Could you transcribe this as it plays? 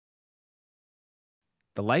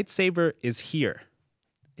The lightsaber is here.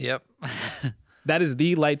 Yep. That is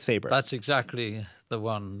the lightsaber. That's exactly the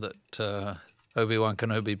one that Obi-Wan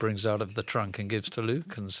Kenobi brings out of the trunk and gives to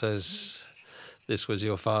Luke and says, "This was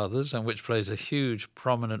your father's," and which plays a huge,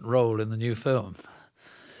 prominent role in the new film.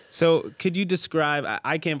 So could you describe,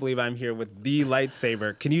 I can't believe I'm here with the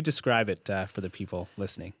lightsaber. Can you describe it for the people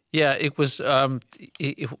listening? Yeah, it was,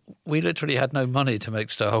 we literally had no money to make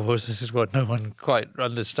Star Wars. This is what no one quite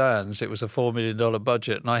understands. It was a $4 million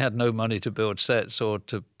budget, and I had no money to build sets or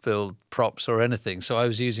to build props or anything. So I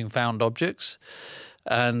was using found objects.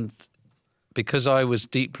 And because I was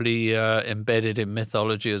deeply embedded in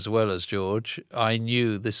mythology as well as George, I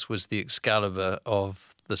knew this was the Excalibur of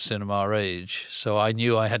the cinema age. So I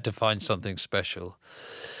knew I had to find something special.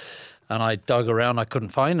 And I dug around, I couldn't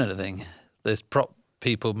find anything. The prop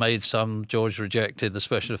people made some, George rejected, the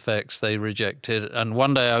special effects they rejected. And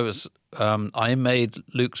one day I made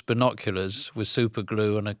Luke's binoculars with super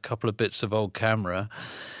glue and a couple of bits of old camera.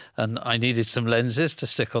 And I needed some lenses to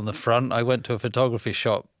stick on the front. I went to a photography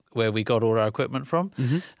shop where we got all our equipment from.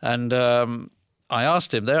 Mm-hmm. And I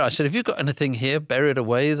asked him there, I said, "Have you got anything here buried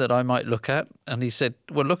away that I might look at?" And he said,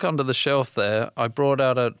 "Well, look under the shelf there." I brought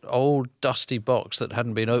out an old dusty box that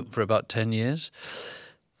hadn't been opened for about 10 years.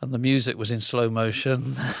 And the music was in slow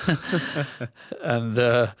motion. And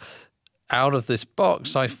out of this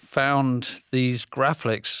box, I found these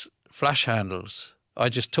Graflex flash handles. I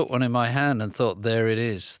just took one in my hand and thought, there it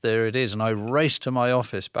is, there it is. And I raced to my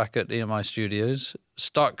office back at EMI Studios,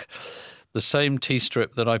 stuck the same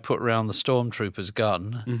T-strip that I put around the Stormtrooper's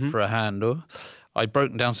gun for a handle. I'd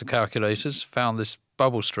broken down some calculators, found this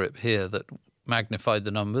bubble strip here that magnified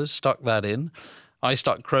the numbers, stuck that in. I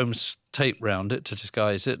stuck chrome tape round it to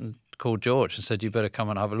disguise it and called George and said, "You better come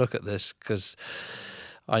and have a look at this," because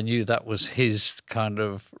I knew that was his kind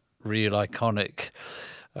of real iconic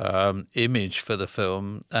image for the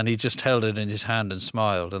film. And he just held it in his hand and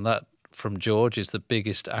smiled. And that, from George, is the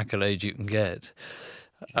biggest accolade you can get.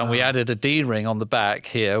 And we added a D-ring on the back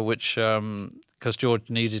here, which, because George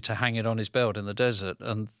needed to hang it on his belt in the desert.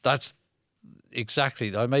 And that's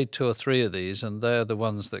exactly, I made 2 or 3 of these, and they're the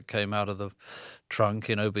ones that came out of the trunk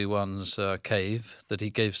in Obi-Wan's cave that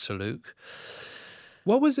he gave to Luke.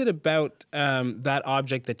 What was it about that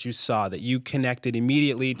object that you saw that you connected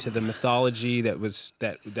immediately to the mythology that was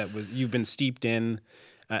you've been steeped in,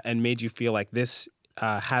 and made you feel like this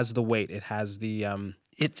has the weight, it has the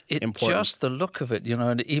It importance? just the look of it, you know,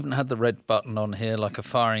 and it even had the red button on here, like a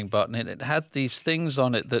firing button. It had these things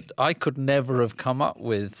on it that I could never have come up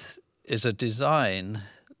with as a design.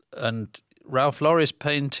 And Ralph McQuarrie's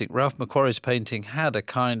painting had a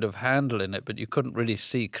kind of handle in it, but you couldn't really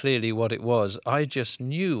see clearly what it was. I just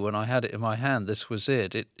knew when I had it in my hand, this was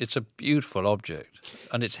it. It's a beautiful object,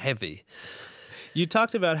 and it's heavy. You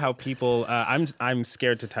talked about how people. I'm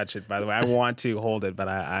scared to touch it. By the way, I want to hold it, but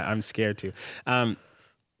I'm scared to.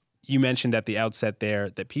 You mentioned at the outset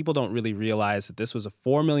there that people don't really realize that this was a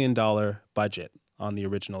 $4 million budget on the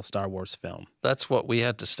original Star Wars film. That's what we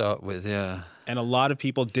had to start with, yeah. And a lot of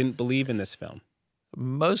people didn't believe in this film.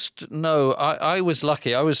 No. I was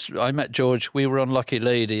lucky. I met George. We were on Lucky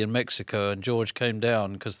Lady in Mexico, and George came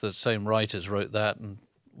down because the same writers wrote that. And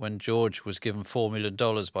when George was given $4 million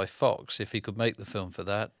by Fox, if he could make the film for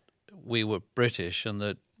that, we were British, and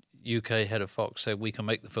the UK head of Fox said we can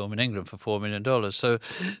make the film in England for $4 million. So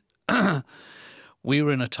we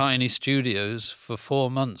were in a tiny studios for 4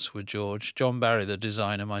 months with George, John Barry, the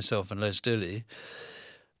designer, myself, and Les Dilley.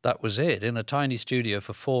 That was it, in a tiny studio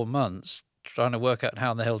for 4 months, trying to work out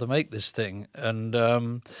how the hell to make this thing. And,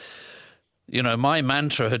 you know, my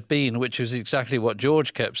mantra had been, which was exactly what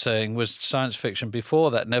George kept saying, was science fiction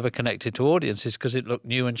before that never connected to audiences because it looked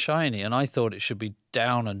new and shiny. And I thought it should be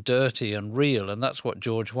down and dirty and real, and that's what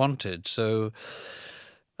George wanted. So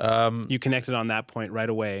you connected on that point right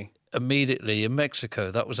away. Immediately in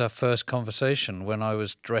Mexico. That was our first conversation when I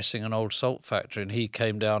was dressing an old salt factory, and he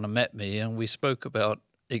came down and met me, and we spoke about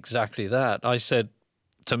exactly that. I said,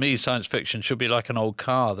 to me, science fiction should be like an old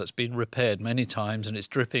car that's been repaired many times and it's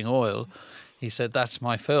dripping oil. He said, that's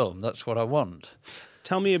my film. That's what I want.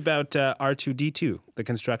 Tell me about R2-D2, the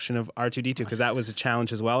construction of R2-D2, because that was a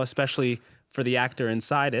challenge as well, especially for the actor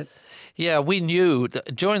inside it. Yeah, we knew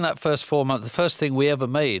that during that first 4 months, the first thing we ever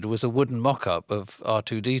made was a wooden mock-up of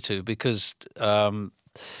R2-D2 because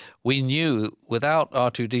we knew without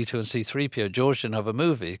R2-D2 and C-3PO, George didn't have a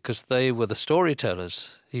movie because they were the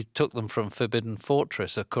storytellers. He took them from Forbidden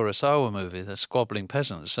Fortress, a Kurosawa movie, the squabbling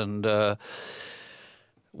peasants. And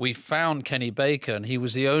we found Kenny Baker, and he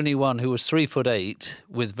was the only one who was 3'8"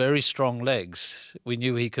 with very strong legs. We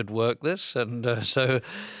knew he could work this. And so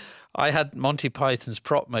I had Monty Python's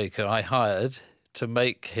prop maker I hired to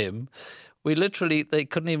make him. They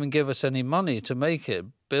couldn't even give us any money to make it.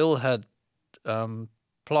 Bill had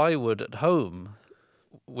plywood at home,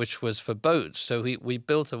 which was for boats. So we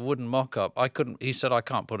built a wooden mock-up. He said, I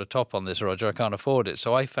can't put a top on this, Roger, I can't afford it.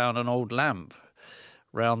 So I found an old lamp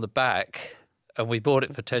round the back, and we bought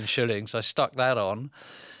it for 10 shillings. I stuck that on.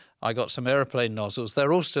 I got some airplane nozzles.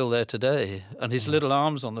 They're all still there today. And his little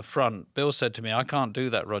arms on the front, Bill said to me, I can't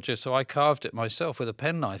do that, Roger. So I carved it myself with a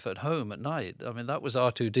penknife at home at night. I mean, that was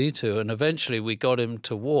R2-D2. And eventually we got him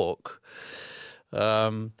to walk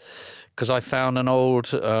because I found an old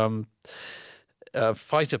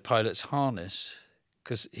fighter pilot's harness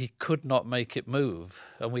because he could not make it move.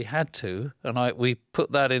 And we had to. And we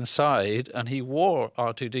put that inside, and he wore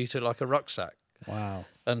R2-D2 like a rucksack. Wow.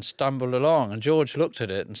 And stumbled along. And George looked at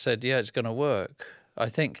it and said, yeah, it's going to work. I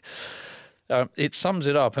think it sums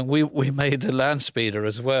it up. And we made a land speeder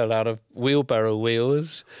as well out of wheelbarrow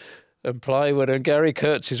wheels and plywood. And Gary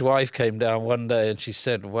Kurtz's wife came down one day and she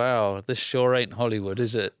said, wow, this sure ain't Hollywood,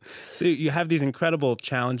 is it? So you have these incredible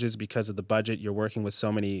challenges because of the budget. You're working with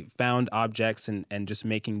so many found objects and just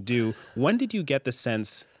making do. When did you get the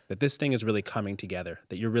sense that this thing is really coming together,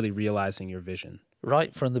 that you're really realizing your vision?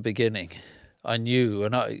 Right from the beginning. I knew,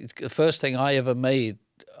 and the first thing I ever made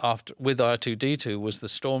with R2-D2 was the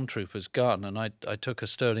Stormtrooper's gun, and I took a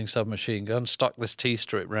Sterling submachine gun, stuck this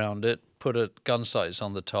T-strip round it, put a gun sights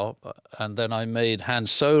on the top, and then I made Han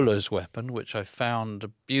Solo's weapon, which I found a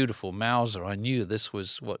beautiful Mauser. I knew this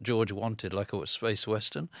was what George wanted, like a space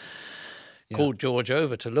western. Yeah. Called George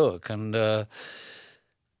over to look, and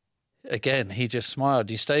again, he just smiled.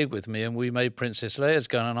 He stayed with me, and we made Princess Leia's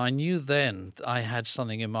gun. And I knew then I had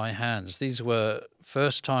something in my hands. These were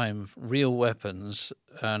first-time real weapons.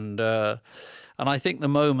 And I think the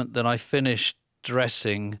moment that I finished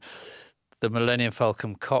dressing the Millennium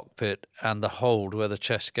Falcon cockpit and the hold where the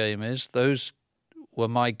chess game is, those were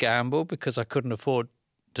my gamble because I couldn't afford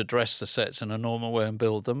to dress the sets in a normal way and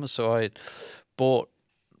build them. So I bought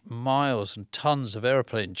miles and tons of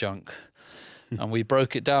airplane junk. And we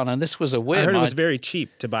broke it down, and this was a whim. I heard it was very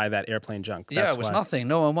cheap to buy that airplane junk. It was nothing.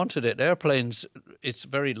 No one wanted it. Airplanes, it's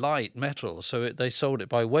very light metal, so they sold it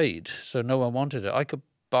by weight, so no one wanted it. I could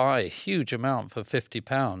buy a huge amount for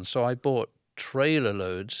 £50, so I bought trailer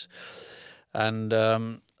loads. And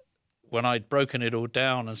when I'd broken it all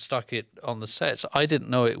down and stuck it on the sets, I didn't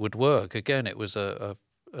know it would work. Again, it was a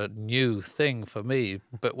new thing for me.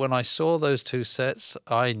 But when I saw those two sets,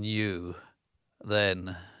 I knew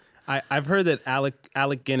then. I've heard that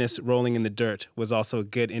Alec Guinness rolling in the dirt was also a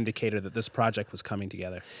good indicator that this project was coming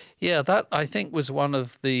together. Yeah, that I think was one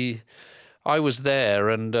of the... I was there,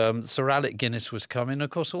 and Sir Alec Guinness was coming.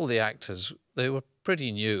 Of course, all the actors, they were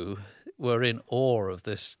pretty new, were in awe of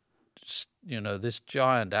this, this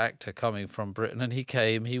giant actor coming from Britain. And he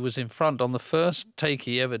came, he was in front on the first take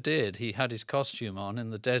he ever did. He had his costume on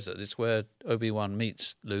in the desert. It's where Obi-Wan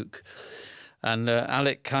meets Luke. And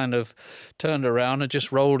Alec kind of turned around and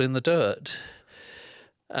just rolled in the dirt.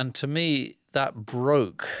 And to me, that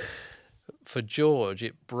broke, for George,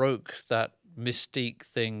 it broke that mystique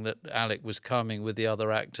thing that Alec was coming with the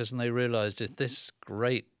other actors. And they realized if this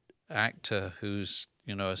great actor who's,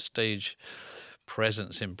 a stage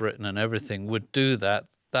presence in Britain and everything would do that,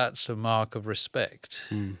 that's a mark of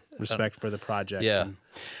respect. Respect for the project. Yeah.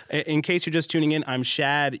 In case you're just tuning in, I'm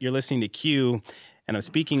Shad. You're listening to Q. And I'm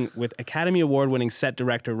speaking with Academy Award-winning set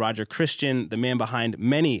director Roger Christian, the man behind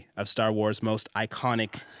many of Star Wars' most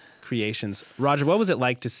iconic creations. Roger, what was it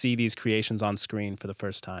like to see these creations on screen for the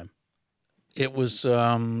first time? It was...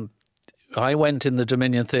 I went in the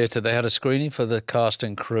Dominion Theatre. They had a screening for the cast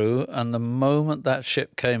and crew, and the moment that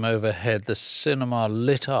ship came overhead, the cinema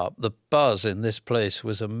lit up. The buzz in this place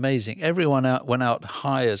was amazing. Everyone went out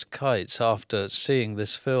high as kites after seeing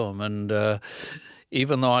this film, and...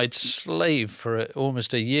 even though I'd slaved for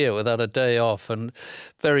almost a year without a day off, and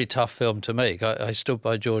very tough film to make. I stood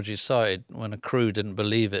by George's side when a crew didn't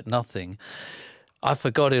believe it, nothing. I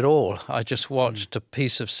forgot it all. I just watched a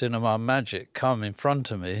piece of cinema magic come in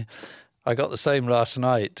front of me. I got the same last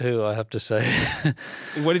night too, I have to say.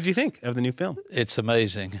 What did you think of the new film? It's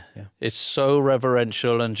amazing. Yeah. It's so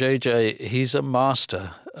reverential, and JJ, he's a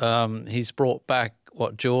master. He's brought back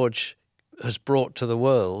what George has brought to the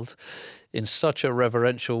world in such a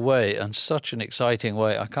reverential way and such an exciting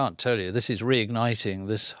way. I can't tell you. This is reigniting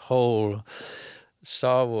this whole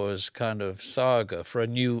Star Wars kind of saga for a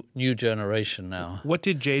new generation now. What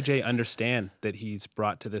did JJ understand that he's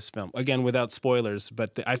brought to this film? Again, without spoilers,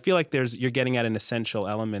 but I feel like you're getting at an essential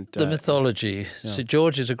element. The mythology. Yeah. So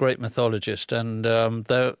George is a great mythologist, and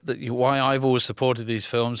why I've always supported these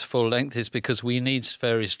films full length is because we need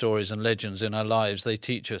fairy stories and legends in our lives. They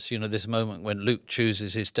teach us, this moment when Luke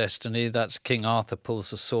chooses his destiny. That's King Arthur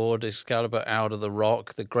pulls the sword, Excalibur out of the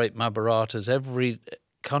rock, the great Mahabharatas. Every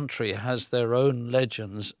country has their own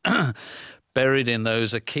legends. Buried in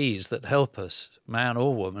those are keys that help us, man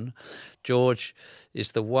or woman. George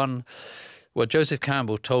is the one. Well, Joseph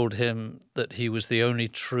Campbell told him that he was the only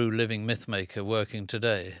true living myth maker working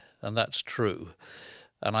today, and that's true.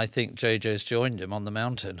 And I think JJ's joined him on the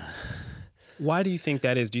mountain. Why do you think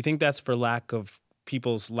that is? Do you think that's for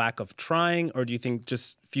people's lack of trying, or do you think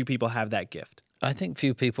just few people have that gift? I think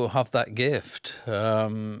few people have that gift.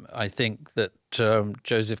 I think that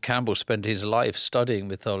Joseph Campbell spent his life studying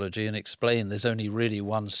mythology and explained there's only really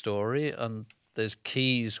one story, and there's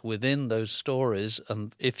keys within those stories.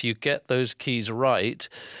 And if you get those keys right,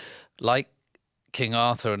 like King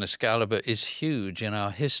Arthur and Excalibur is huge in our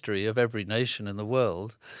history of every nation in the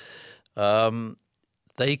world,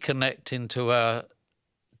 they connect into our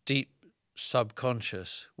deep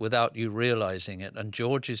subconscious without you realizing it. And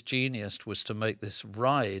George's genius was to make this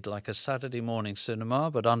ride like a Saturday morning cinema,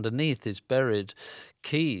 but underneath is buried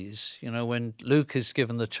keys. When Luke is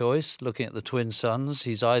given the choice, looking at the twin sons,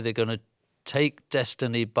 he's either going to take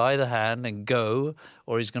destiny by the hand and go,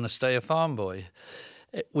 or he's going to stay a farm boy.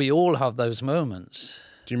 We all have those moments.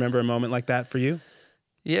 Do you remember a moment like that for you?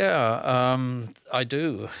 Yeah, I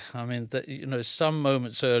do. I mean, some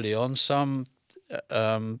moments early on, some...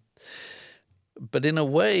 But in a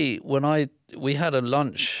way, we had a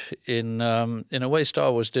lunch in a way,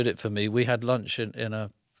 Star Wars did it for me. We had lunch in a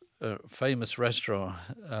famous restaurant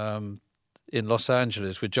in Los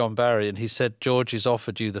Angeles with John Barry, and he said, George has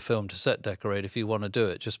offered you the film to set decorate if you want to do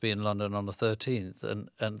it. Just be in London on the 13th.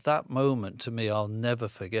 And that moment, to me, I'll never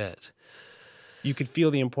forget. You could feel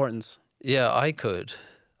the importance. Yeah, I could.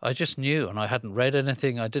 I just knew, and I hadn't read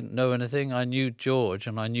anything. I didn't know anything. I knew George,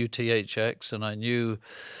 and I knew THX, and I knew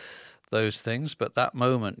those things. But that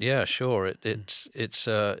moment, yeah, sure, it's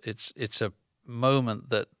a moment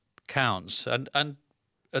that counts. And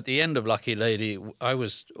at the end of Lucky Lady, I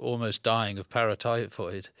was almost dying of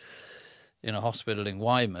paratyphoid in a hospital in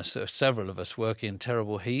Weymouth. There were several of us working in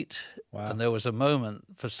terrible heat. Wow. And there was a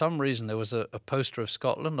moment, for some reason, there was a poster of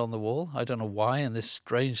Scotland on the wall. I don't know why, in this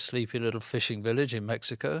strange, sleepy little fishing village in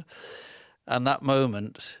Mexico. And that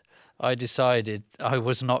moment, I decided I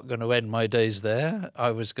was not going to end my days there. I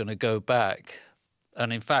was going to go back.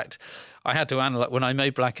 And in fact, I had to analyze, when I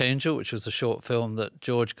made Black Angel, which was the short film that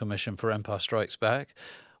George commissioned for Empire Strikes Back,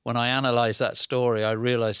 when I analysed that story, I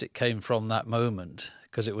realised it came from that moment,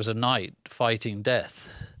 because it was a knight fighting death.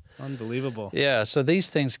 Unbelievable. Yeah, so these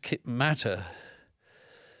things matter.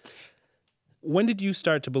 When did you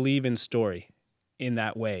start to believe in story in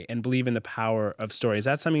that way and believe in the power of story? Is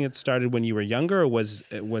that something that started when you were younger, or was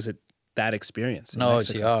it that experience? No,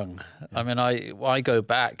 it's young. Yeah. I mean, I go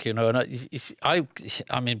back, and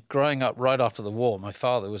I mean, growing up right after the war, my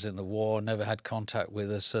father was in the war, never had contact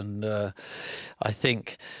with us, and I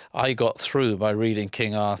think I got through by reading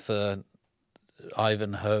King Arthur,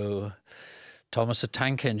 Ivanhoe, Thomas the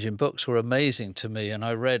Tank Engine. Books were amazing to me, and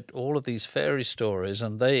I read all of these fairy stories,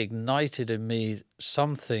 and they ignited in me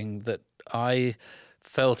something that I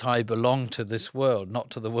felt I belonged to this world, not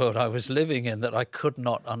to the world I was living in, that I could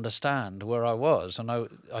not understand where I was. And I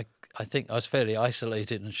think I was fairly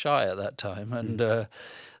isolated and shy at that time, and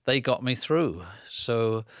they got me through.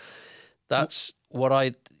 So that's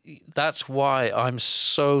why I'm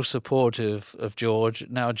so supportive of George,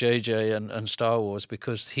 now JJ, and Star Wars,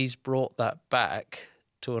 because he's brought that back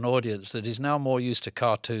to an audience that is now more used to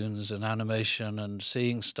cartoons and animation and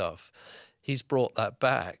seeing stuff. He's brought that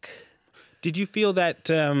back. Did you feel that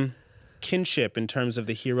kinship in terms of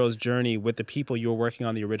the hero's journey with the people you were working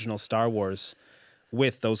on the original Star Wars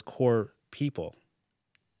with, those core people?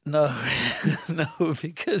 No, no,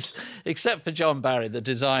 because except for John Barry, the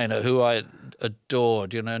designer, who I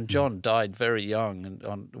adored, and John died very young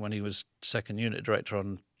when he was second unit director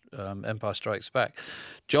on Empire Strikes Back.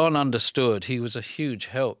 John understood. He was a huge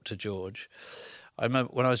help to George. I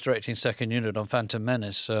remember when I was directing second unit on Phantom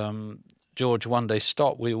Menace, George one day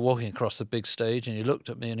stopped. We were walking across the big stage, and he looked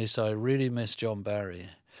at me and he said, "I really miss John Barry."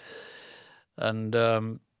 And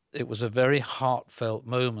it was a very heartfelt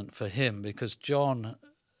moment for him, because John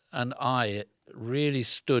and I really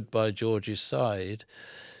stood by George's side.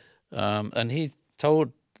 And he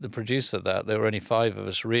told the producer of that, there were only 5 of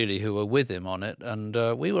us really who were with him on it, and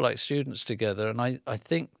we were like students together. And I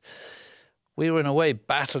think we were in a way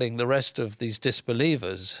battling the rest of these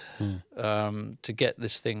disbelievers to get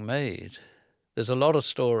this thing made. There's a lot of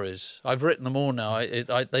stories. I've written them all now.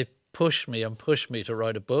 They pushed me and pushed me to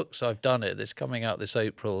write a book, so I've done it. It's coming out this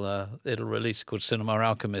April. It'll release, called Cinema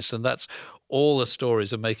Alchemist, and that's all the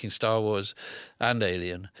stories of making Star Wars and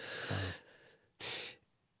Alien.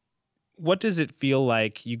 What does it feel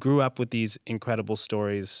like? You grew up with these incredible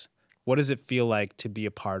stories. What does it feel like to be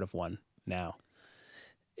a part of one now?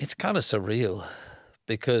 It's kind of surreal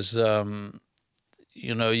because,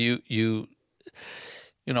 you know,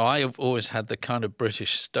 I have always had the kind of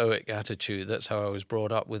British stoic attitude. That's how I was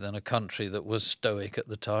brought up within a country that was stoic at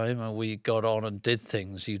the time. And we got on and did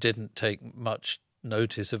things. You didn't take much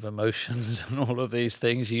notice of emotions and all of these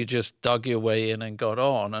things. You just dug your way in and got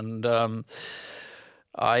on. And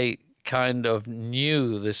I kind of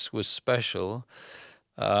knew this was special.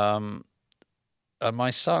 And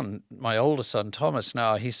my son, my older son, Thomas,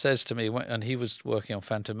 now, he says to me, and he was working on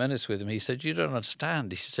Phantom Menace with him, he said, "You don't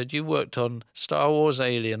understand." He said, "You worked on Star Wars,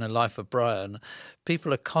 Alien, and Life of Brian.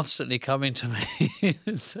 People are constantly coming to me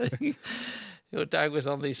and saying, your dad was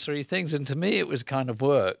on these 3 things." And to me, it was kind of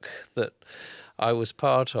work that I was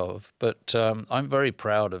part of. But I'm very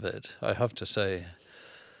proud of it, I have to say.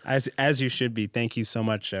 As you should be. Thank you so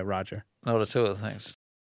much, Roger. Not at all, thanks.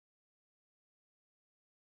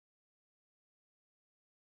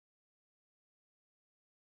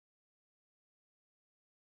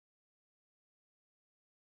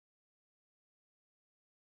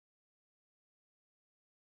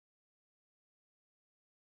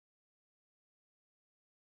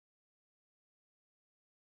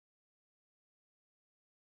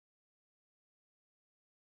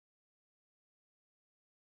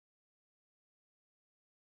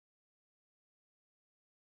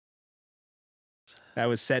 That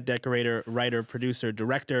was set decorator, writer, producer,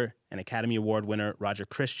 director, and Academy Award winner Roger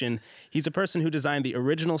Christian. He's a person who designed the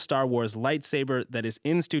original Star Wars lightsaber that is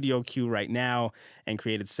in Studio Q right now and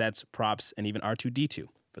created sets, props, and even R2-D2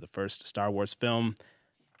 for the first Star Wars film.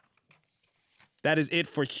 That is it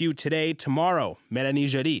for Q today. Tomorrow, Mélanie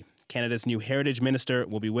Joly, Canada's new heritage minister,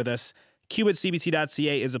 will be with us. Q at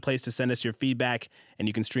cbc.ca is a place to send us your feedback, and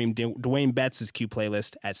you can stream Dwayne Betts' Q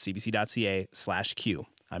playlist at cbc.ca/Q.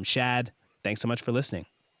 I'm Shad. Thanks so much for listening.